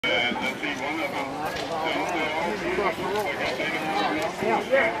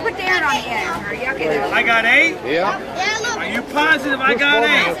Put Darren on the end. Are you okay? I got 8? Yeah. Are you positive I got 8?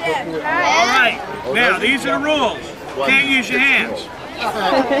 All right. Now, these are the rules. Can't use your hands.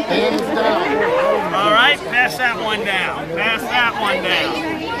 Hands down. All right, pass that one down. Pass that one down.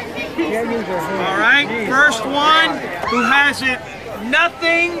 All right, first one who has it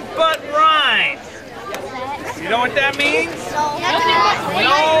nothing but rind. You know what that means?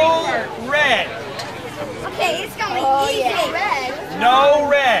 No red. Okay, it's gonna be easy. Red. No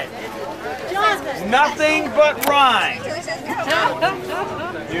red. Nothing but rind.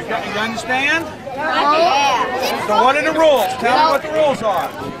 You understand? Yeah. So what are the rules? Tell me what the rules are.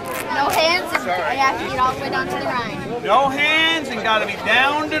 No hands, and I have to get all the way down to the rind. No hands and got to be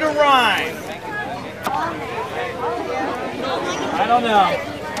down to the rind. I don't know.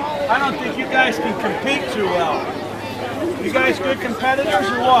 I don't think you guys can compete too well. You guys good competitors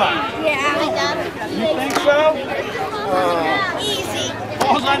or what? Yeah. You think so? Easy.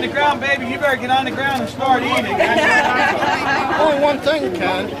 Ball's on the ground, baby. You better get on the ground and start eating. Only one thing,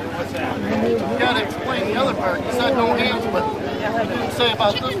 Ken. What's that? You got to explain the other part. You said no hands, but you didn't say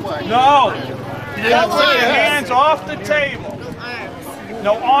about this way. No. You didn't Put say your that. hands off the table.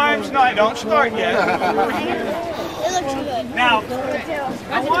 No arms. No, don't start yet. It looks good. Now,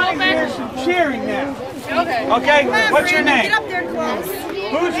 I want to hear some cheering now. Okay, what's your name? Get up there close.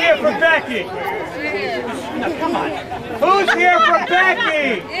 Who's here for Becky? No, come on. Who's here for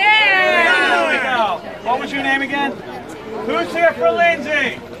Becky? Yeah! There we go. What was your name again? Who's here for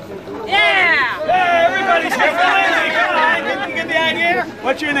Lindsay? Yeah! Hey, everybody's here for Lindsay. Come on, you get the idea?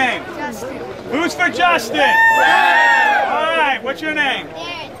 What's your name? Justin. Who's for Justin? All right, what's your name?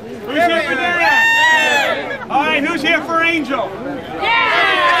 Who's here for Darren? All right, who's here for Angel?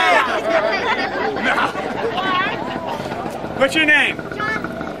 What's your name?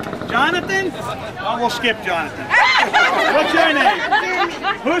 Jonathan? Oh, we'll skip Jonathan. What's your name?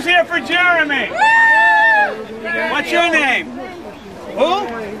 Who's here for Jeremy? What's your name? Who?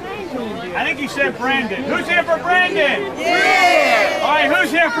 I think he said Brandon. Who's here for Brandon? Yeah! All right,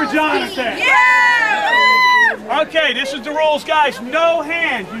 who's here for Jonathan? Yeah! Okay, this is the rules, guys. No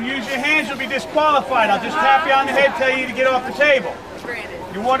hands. You use your hands, you'll be disqualified. I'll just tap you on the head, tell you to get off the table.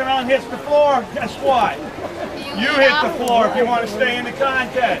 Your watermelon hits the floor, guess what? You hit the floor if you want to stay in the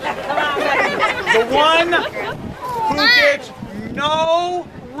contest. The one who gets no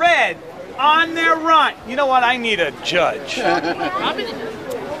red on their run. You know what? I need a judge.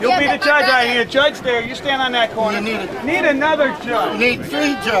 You'll be the judge. I need a judge there. You stand on that corner. You need another judge. You need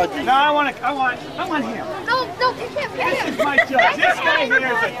 3 judges. No, I want him. No, you can't pick This him. is my judge. This guy here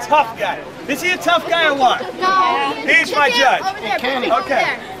is a tough guy. Is he a tough guy or what? No. He's my judge. Over there. Pick him over Okay.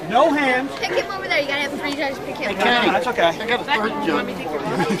 there. No hands. Pick him over there. You gotta have 3 judges pick him. Kenny, That's okay. I got a 3rd judge.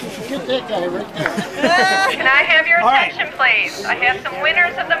 Get that guy right there. Can I have your All right. attention, please? I have some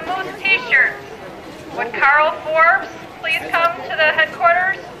winners of the Moose t-shirt. Would Carl Forbes please come to the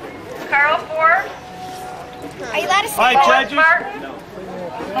headquarters? Carl Forbes. Are you allowed to All stay? right, Lois judges. Martin.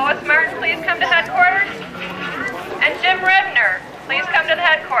 Lois Martin, please come to headquarters. And Jim Rebner, please come to the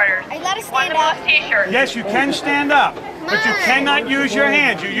headquarters. Are you allowed to Won stand the up? Moose t-shirt. Yes, you can stand up, but you cannot use your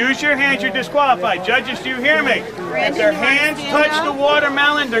hands. You use your hands, you're disqualified. Judges, do you hear me? If their hands touch the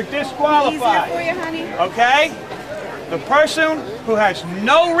watermelon, they're disqualified. Okay? The person who has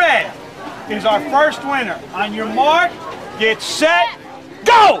no red is our first winner. On your mark, get set,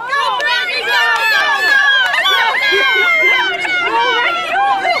 go! Go, Brandy, go!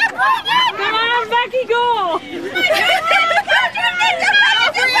 Come on, Becky, go!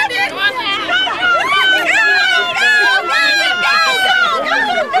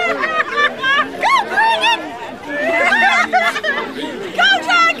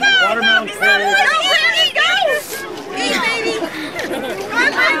 Watermelon cold.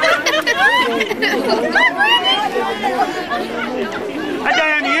 That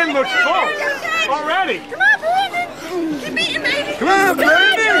guy on the end looks full already. Come on, Brandon. Keep eating, baby. Come on,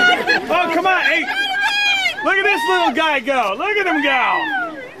 Brandon. Oh, come on. Hey, look at this little guy go. Look at him go.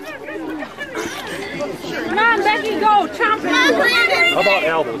 Come on, Becky, go! Chomp it! How about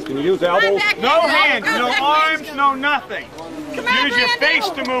elbows? Can you use elbows? No hands, no arms, no nothing. Use your face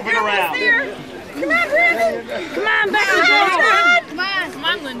to move it around. Come on, Brandon. Come on, Becky, go! Come on. Come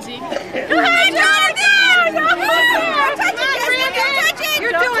on, Lindsay. Come on, Jonathan! Don't touch it.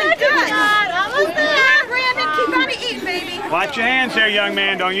 You're doing good. Almost there. Brandon, keep on eating, baby. Watch your hands there, young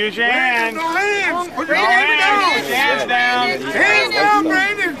man. Don't use your hands. No hands. Put your No hands hands. down. Put your hands down. Hands down,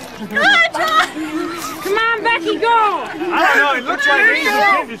 Brandon. Come on, Becky, go! I don't know. It looks like he's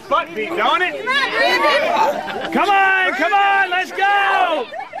getting his butt beat, don't it? Come on, come on. Let's go.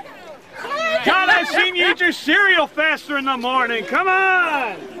 Come on, eat your cereal faster in the morning. Come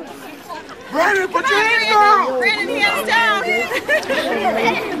on. Brandon, put your hands down! Brandon, hands down!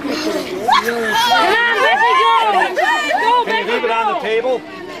 Can you leave it on the table?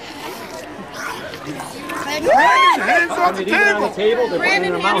 Brandon, hands off the Leave it on the table! table, they're putting it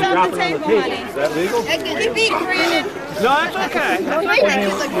in their mouth, dropping it on the table. Is that legal? You beat Brandon. No, it's okay.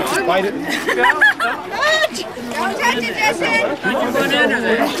 Bite it. Don't touch it, Justin.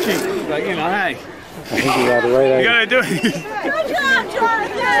 Like, you know, hey. I think you got it right. You gotta do it. Good job,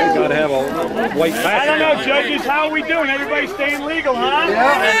 Jonathan. You gotta have a white I back. don't know, judges. How are we doing? Everybody staying legal, huh? Don't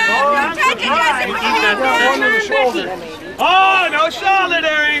touch it, Justin. One in the shoulder. Oh, no shoulder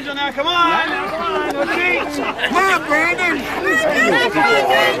there, Angel. Now, come on. Now, come on. No cheats. Come on, Brandon!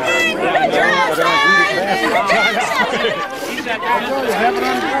 Have it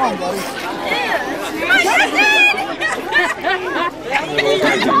on the ground, buddy.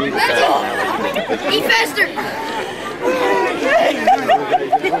 Eat faster.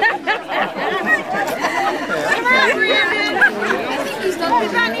 Come on, Brandon. He's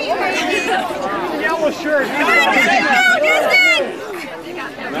not eating. Yellow shirt.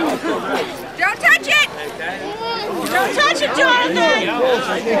 Don't touch it! Don't touch it, Jonathan!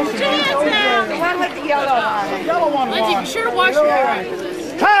 Put your hands down! The one with the yellow on it. Lindsay, be sure to wash your hair.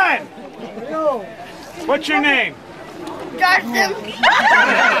 Time. What's your name? Justin.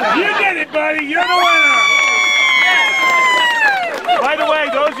 You did it, buddy. You're the winner. By the way,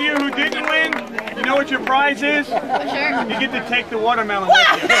 those of you who didn't win, you know what your prize is? Sure. You get to take the watermelon with you.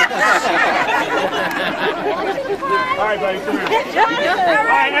 All right, buddy, come here. All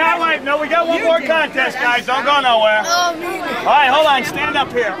right, now, wait. No, we got one more contest, guys. Don't go nowhere. All right, hold on. Stand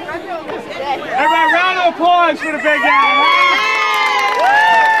up here. Everybody, round of applause for the big guy.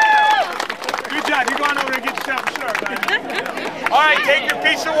 Good job. You're going over and get yourself a shirt, man. All right, take your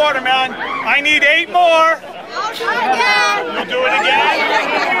piece of watermelon. I need 8 more. I'll do it again. You'll do it again?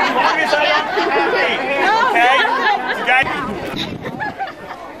 As long as I don't have 8. Okay? You guys?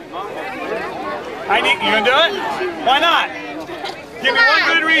 You gonna do it? Why not? Give me one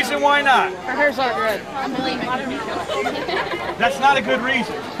good reason why not. Her hair's not good. That's not a good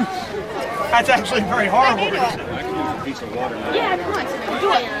reason. That's actually a very horrible reason. Yeah, come on.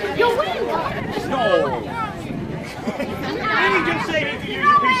 Do it. You'll win. No. Didn't he just say he could use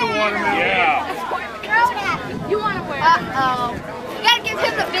a piece of watermelon? Yeah. You want to wear it. Uh-oh. You gotta give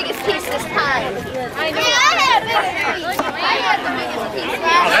him the biggest piece this time. I know. Yeah, I had the biggest piece.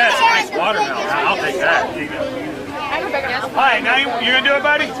 Oh, that's nice watermelon. I'll take that. Here you go. All right, now you gonna do it,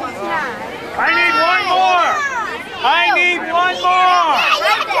 buddy? I need one more. I need one more.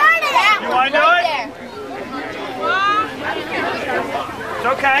 You want to do it? It's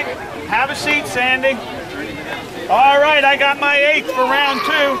okay. Have a seat, Sandy. All right, I got my 8th for round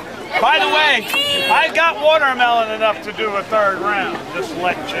 2. By the way, I've got watermelon enough to do a 3rd round. Just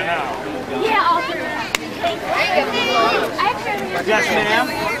let you know. Yeah, I'll do it. Yes, ma'am.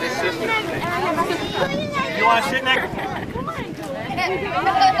 You want to sit next?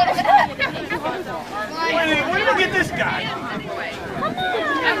 Where did we get this guy?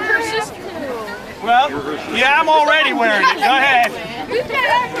 Well, yeah, I'm already wearing it. Go ahead.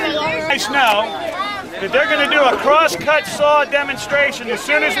 Guys know that they're going to do a cross-cut saw demonstration as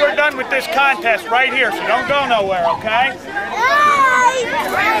soon as we're done with this contest right here, so don't go nowhere, okay?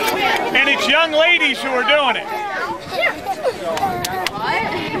 And it's young ladies who are doing it.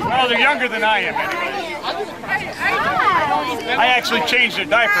 Well, they're younger than I am anyway. I actually changed their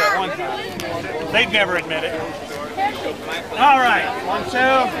diaper at one time. They'd never admit it. All right, 1, 2,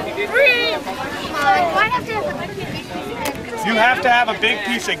 3. You have to have a big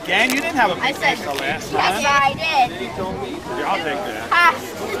piece again? You didn't have a big piece the last time. Yes, I did. Here, I'll take that.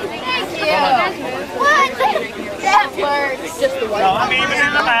 Thank you. What? That works. No, I'm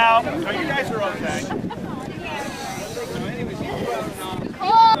evening them out. So you guys are okay.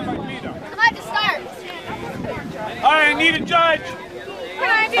 Cool. I'm about to start. All right, I need a judge. All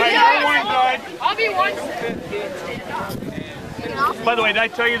right, you're one judge. I'll be one. By the way, did I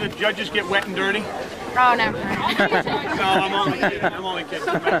tell you the judges get wet and dirty? Oh, no. No, I'm only kidding. I'm only kidding.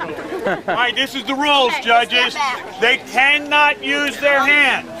 All right, this is the rules, judges. They cannot use their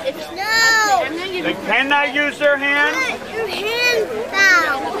hands. No. They cannot use their hands. Your hands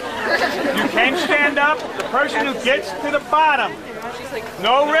down. You can stand up. The person who gets to the bottom,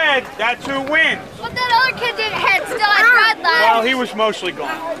 no red, that's who wins. But that other kid didn't had still had red left. Well, he was mostly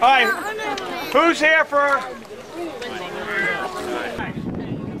gone. All right, who's here for...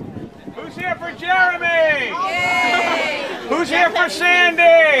 Who's here for Jeremy? Yay. Who's here for Sandy?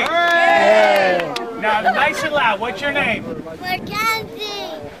 Yay. Now, nice and loud. What's your name?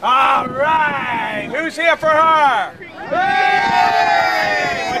 wknd. All right. Who's here for her?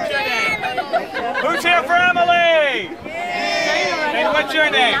 Hey! What's your name? Who's here for Emily? And what's your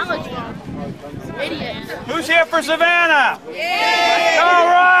name? Who's here for Savannah? All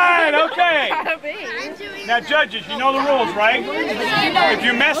right. Okay. Now, judges, you know the rules, right? If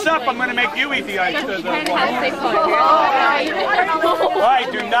you mess up, I'm going to make you eat the ice. All right.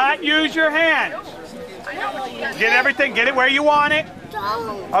 Do not use your hands. Get everything. Get it where you want it.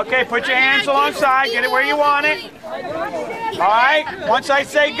 Okay, put your hands alongside. Get it where you want it. All right. Once I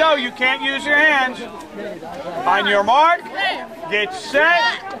say go, you can't use your hands. On your mark, get set,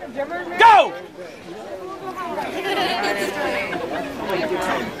 go!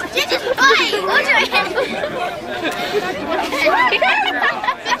 Just fight! What's your hand?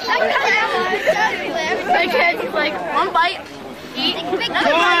 Like, one bite. Eat. Come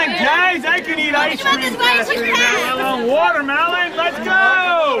on, guys, I can eat ice cream faster than that. Watermelon, let's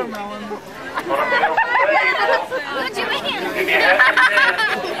go! What's your hand?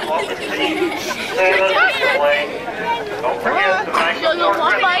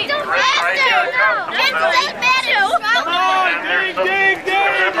 One bite. Come on, dig, dig,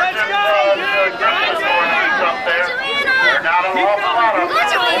 dig, let's go! Dig, dig, dig! They're not an awful lot of them.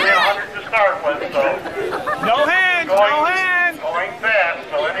 There's only 100 to start with, so. No hands, no hands! Going fast,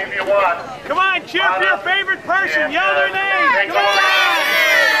 so any of you want. Come on, cheer for your favorite person, yell their name! Come on!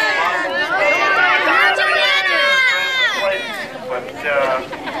 But,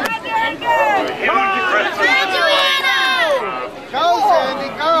 huge Christmas. Go, Sandy,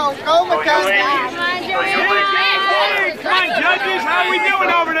 go, McCaskey. Come on, judges, how are we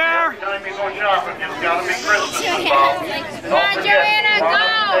doing over there? Time you go shopping, it's got to be Christmas involved. Come on, Joanna, go!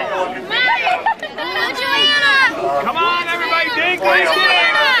 Come on, everybody, dig, dig,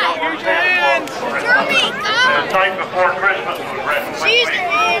 dig! Use your hands! The time before Christmas was written.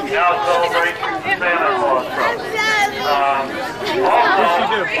 Now celebrate Santa Claus from.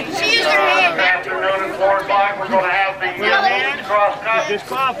 Also, this afternoon at 4 o'clock, we're going to have the cross country.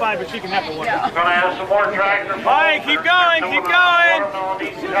 Disqualified, but she can have the one. We're going to have some more tractor. All right, keep going, keep going.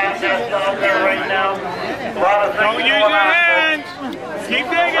 Contests out there right now. A lot of things Don't use your hands. Keep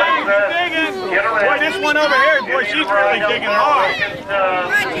digging, keep digging. Boy, this one over here, boy, she's really digging hard.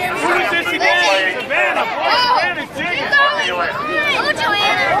 Who is this again? Savannah. Boy, Savannah's digging.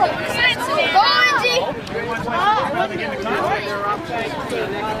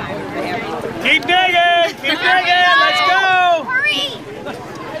 Keep digging, keep digging. Let's go.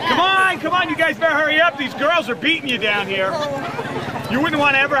 Come on, you guys better hurry up. These girls are beating you down here. You wouldn't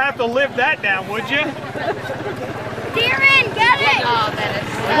want to ever have to live that down, would you? Darren, get it!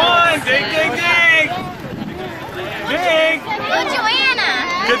 Come on, dig, dig, dig! Dig! Oh,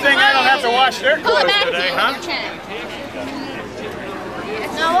 Joanna! Good thing I don't have to wash their clothes today, huh?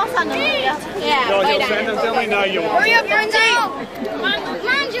 No, we'll send them to you. Yeah, So you'll send them to me? No, you won't. hurry up, Lindsay! Come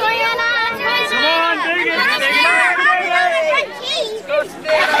on, Joanna! Come on, dig it, dig it, dig it!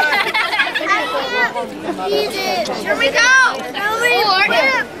 Here we go!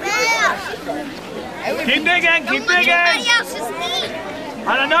 Keep digging, keep digging!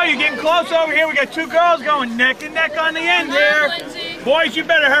 I don't know, you're getting close over here. We got two girls going neck and neck on the end here. Boys, you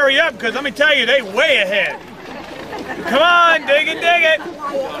better hurry up, because let me tell you, they way ahead. Come on, dig it, dig it.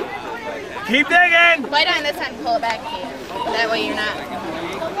 Keep digging. Bite on this side and pull it back. That way you're not.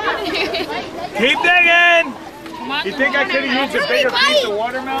 Keep digging. You think I could have used a bigger piece of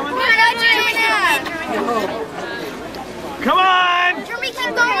watermelon? Come on. Jeremy,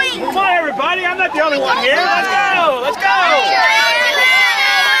 keep going. Come on, everybody. I'm not the only one here. Let's go. Let's go.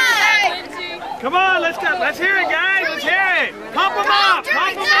 Come on, let's go. Let's hear it, guys. Let's hear it. Pump them up.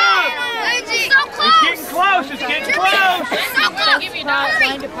 Pump them up. So close. It's getting close. It's getting close. So close.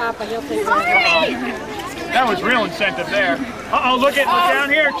 Find a Papa, he'll take it. That was real incentive there. Uh-oh, look down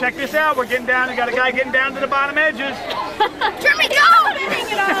here. Check this out. We're getting down. We got a guy getting down to the bottom edges. Jeremy, go!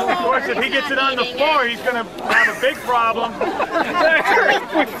 Of course, if he gets it on the floor, he's going to have a big problem.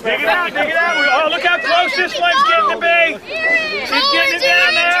 Dig it out, dig it out. Oh, look how close this one's getting to be. He's getting it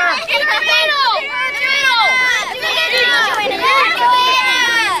down there.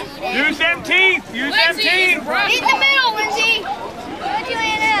 Use them teeth. Use them teeth. Eat the middle, Lindsay.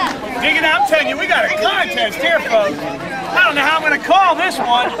 Dig it out. I'm telling you, we got a contest here, folks. I don't know how I'm going to call this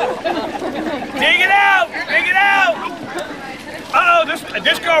one. Dig it out. Dig it out. Uh-oh,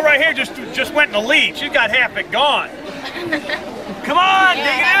 this girl right here just went in the lead. She's got half it gone. Come on, dig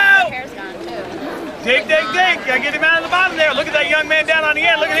it out. Dig, dig, dig. Gotta get him out of the bottom there. Look at that young man down on the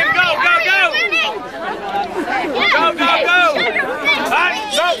end. Look at him go, go, go. Go, go, go.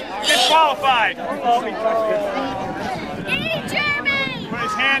 No, disqualified. Put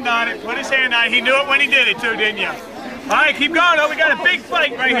his hand on it. Put his hand on it. He knew it when he did it too, didn't you? All right, keep going. Oh, we got a big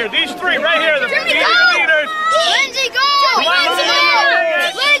fight right here. These three right here, the leaders. Lindsay, go! Come on,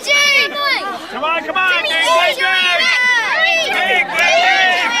 Lindsay! Come on, come on. Dig, dig, dig. Dig, dig, dig.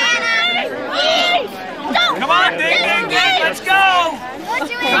 Come on, dig, dig, dig. Let's go.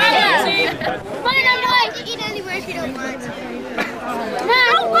 Fine, I'm like, you can eat anywhere if you don't want to.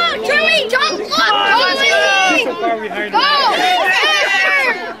 Don't look, Jimmy! Don't look! Go, Lindsay! Go!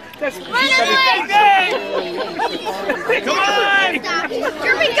 Run away! Come on!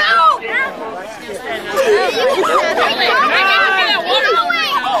 Jimmy, go!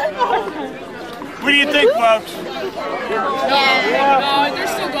 What do you think, folks? Yeah. They're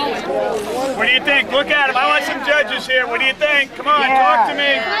still going. What do you think? Look at them. I want some judges here. What do you think? Come on, talk to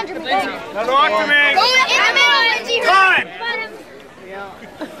me. Now talk to me. Go in the middle, Lindsay. Time.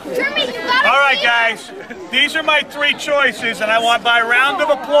 Jimmy, you got it. All right, guys. These are my three choices, and I want by round of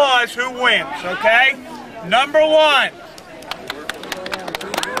applause who wins, okay? Number one.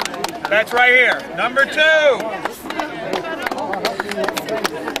 That's right here. Number two.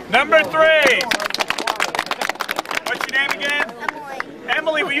 Number three. What's your name again?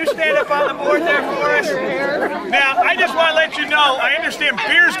 Emily, will you stand up on the board there for us? Now, I just want to let you know, I understand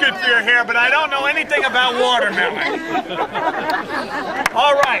beer's good for your hair, but I don't know anything about watermelon.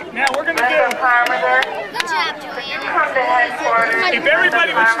 All right, now we're going to do... Good job, Joanne. Come to headquarters. If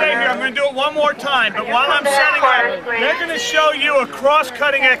everybody would stay here, I'm going to do it one more time, but while I'm setting up, they're going to show you a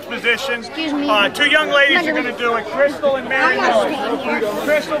cross-cutting exposition. Two young ladies are going to do it, Crystal and Mary.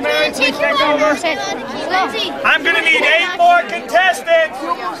 Crystal, Mary, please take over. I'm going to need 8 more contestants. 8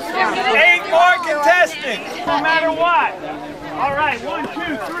 more contestants, no matter what. All right, 1,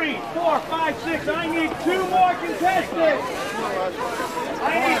 2, 3, 4, 5, 6. I need 2 more contestants.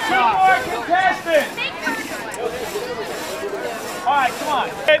 I need 2 more contestants. All right, come on.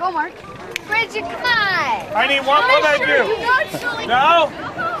 Go, Mark. Bridget, come on. I need one. What did I do? No?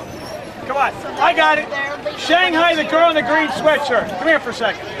 Come on. I got it. Shanghai, the girl in the green sweatshirt. Come here for a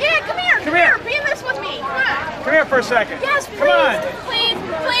second. Yeah, come here. Come here. Be in this with me. Come on. Come here for a second. Yes, please. Come on. Please,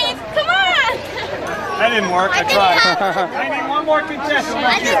 please. Come on. That didn't work. I tried. I need one more contestant.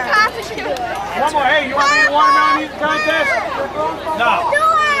 I need coffee too. One more. Hey, you want me to watermelon eating contest? No.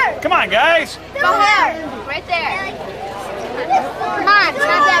 Come on, guys. Go ahead. Right there. Come on, it's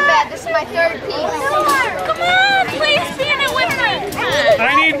not that bad. This is my 3rd piece. Come on, please be in it with me.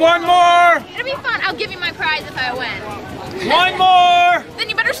 I need one more. It'll be fun. I'll give you my prize if I win. One more. Then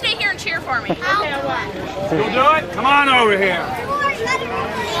you better stay here and cheer for me. You'll do it? Come on over here.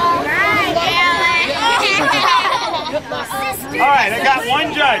 All right, I got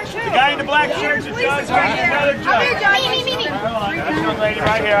one judge. The guy in the black shirt's a judge. I need another judge. Me. Hold on, that's young lady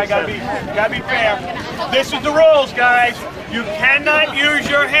right here. I gotta be fair. This is the rules, guys. You cannot use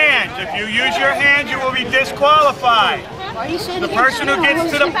your hands. If you use your hands, you will be disqualified. The person who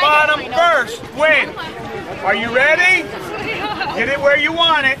gets to the bottom first wins. Are you ready? Get it where you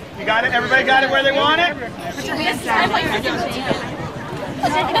want it. You got it? Everybody got it where they want it?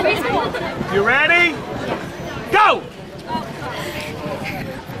 You ready? Go!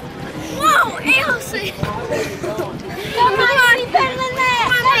 Whoa, Elsie! Come on, better than that!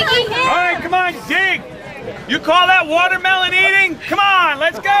 All right, come on, dig! You call that watermelon eating? Come on,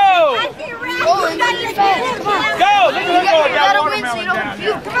 let's go! Go! Look at her go with that watermelon down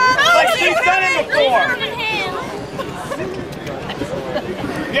there. Like she's done it before.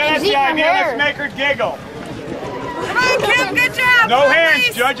 Yeah, that's the idea. Let's make her giggle. Come on, Kim, good job! No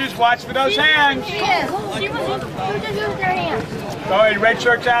hands, judges. Watch for those hands. She was using her hands. Go ahead, red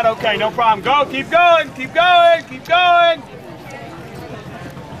shirt's out. Okay, no problem. Go, keep going, keep going, keep going.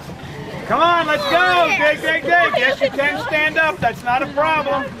 Come on, let's go. Dig, dig, dig. Yes, you can stand up. That's not a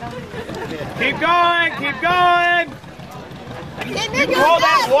problem. Keep going, keep going. You call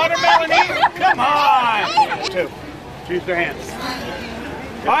that watermelon eating? Come on. 2. Choose their hands.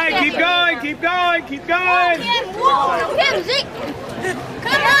 All right, keep going, keep going, keep going. Kim, Zeke.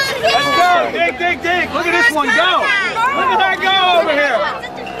 Come on, Kim. Let's go. Dig, dig, dig. Look at this one go. Look at her go over here.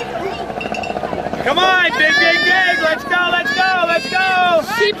 Come on, dig, dig, dig. Let's go, let's go, let's go.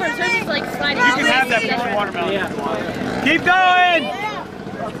 Keepers, this is like sliding. You can have that piece of watermelon. Yeah. Keep going.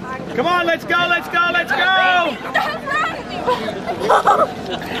 Come on, let's go, let's go, let's go.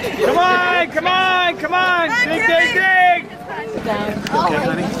 Come on, come on, come on. Dig, dig, dig. Okay,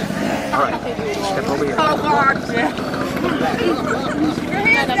 honey. All right. Step over here. Oh, God. Your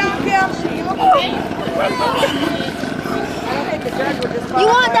hands down, Kim. You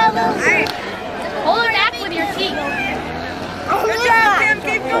want that little? Hold it back with your teeth. Good job, Kim.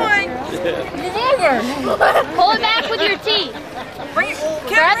 Keep going. Move over. Pull it back with your teeth. Bring it.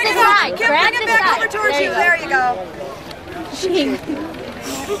 Kim, bring it back over towards you. There you go.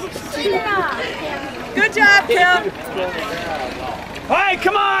 Good job, Kim. Hey,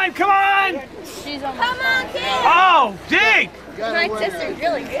 come on, come on! Come on, Kim. Oh, dig! My sister's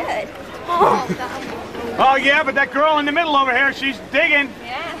really good. Oh yeah, but that girl in the middle over here, she's digging.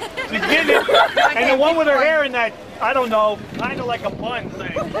 Yeah. She's getting it. And the one with her hair in that, I don't know, kind of like a bun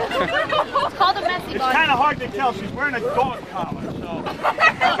thing. It's called a messy It's bun. kind of hard to tell. She's wearing a dog collar, so.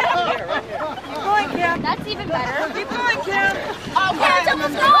 Keep going, Kim. That's even better. Keep going, Kim. Oh, Kim's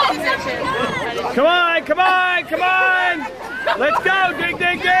almost gone. Come on, come on, come on! Let's go, dig,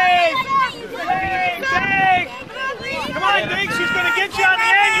 dig, dig! Dig, dig! Come on, dig, she's gonna get you on the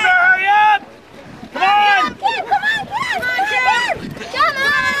end, you better hurry up! Come on! Kim, come on, Kim! Come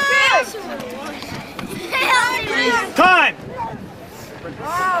on, Kim! Time!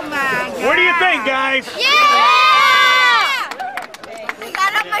 Oh, my God. What do you think, guys? Yeah! Is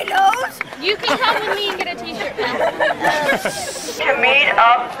that up my nose? You can come with me and get a t-shirt now. To meet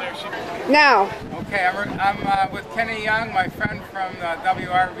up. Now. Okay, I'm with Kenny Young, my friend from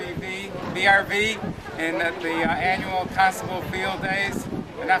BRV, and at the annual Constableville Days,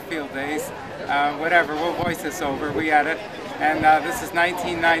 not Field Days, whatever, we'll voice this over, we had it. And this is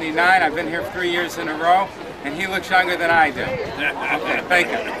 1999, I've been here 3 years in a row, and he looks younger than I do. Okay, thank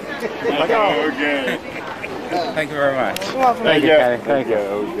you. Okay. Thank you very much. Thank you, Kenny. Thank you.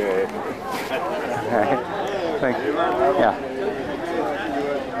 Okay. Thank you. Yeah.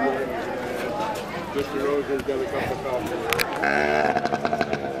 Mr. Rose has got a cup of coffee.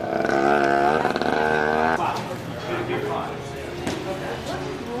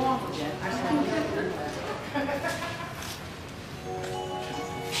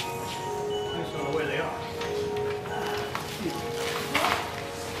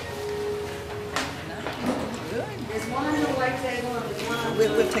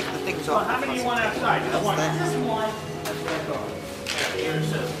 We'll take the things off. How many do you want outside? Just one. Here it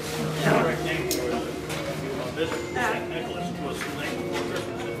says, correct name visit St. Nicholas to a St. before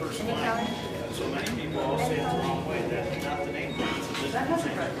Christmas, the first line. So many people all say it's the wrong way. That's not the name.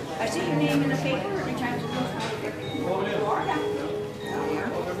 I see your name in the paper every time you go.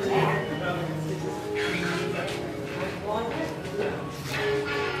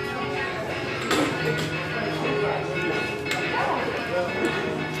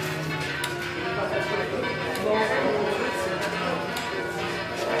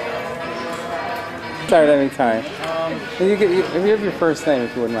 Start any time. You have your first name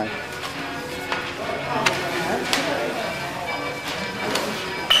if you wouldn't mind.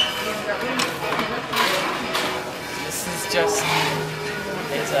 This is just,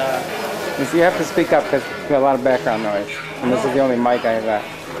 it's You have to speak up because there's a lot of background noise. And this is the only mic I got. I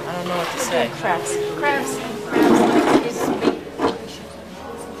don't know what to say. Crabs.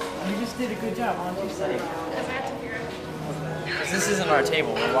 You just did a good job. Why don't you say it? Because this isn't our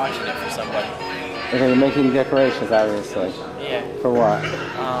table. We're watching it for somebody. Okay, you're making decorations, obviously. Yeah. For what?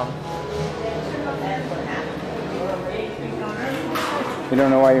 You don't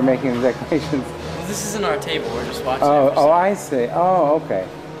know why you're making the decorations? Well, this isn't our table. We're just watching it for Oh, somebody. I see. Oh, okay.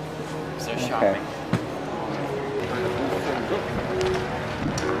 So shopping. Okay.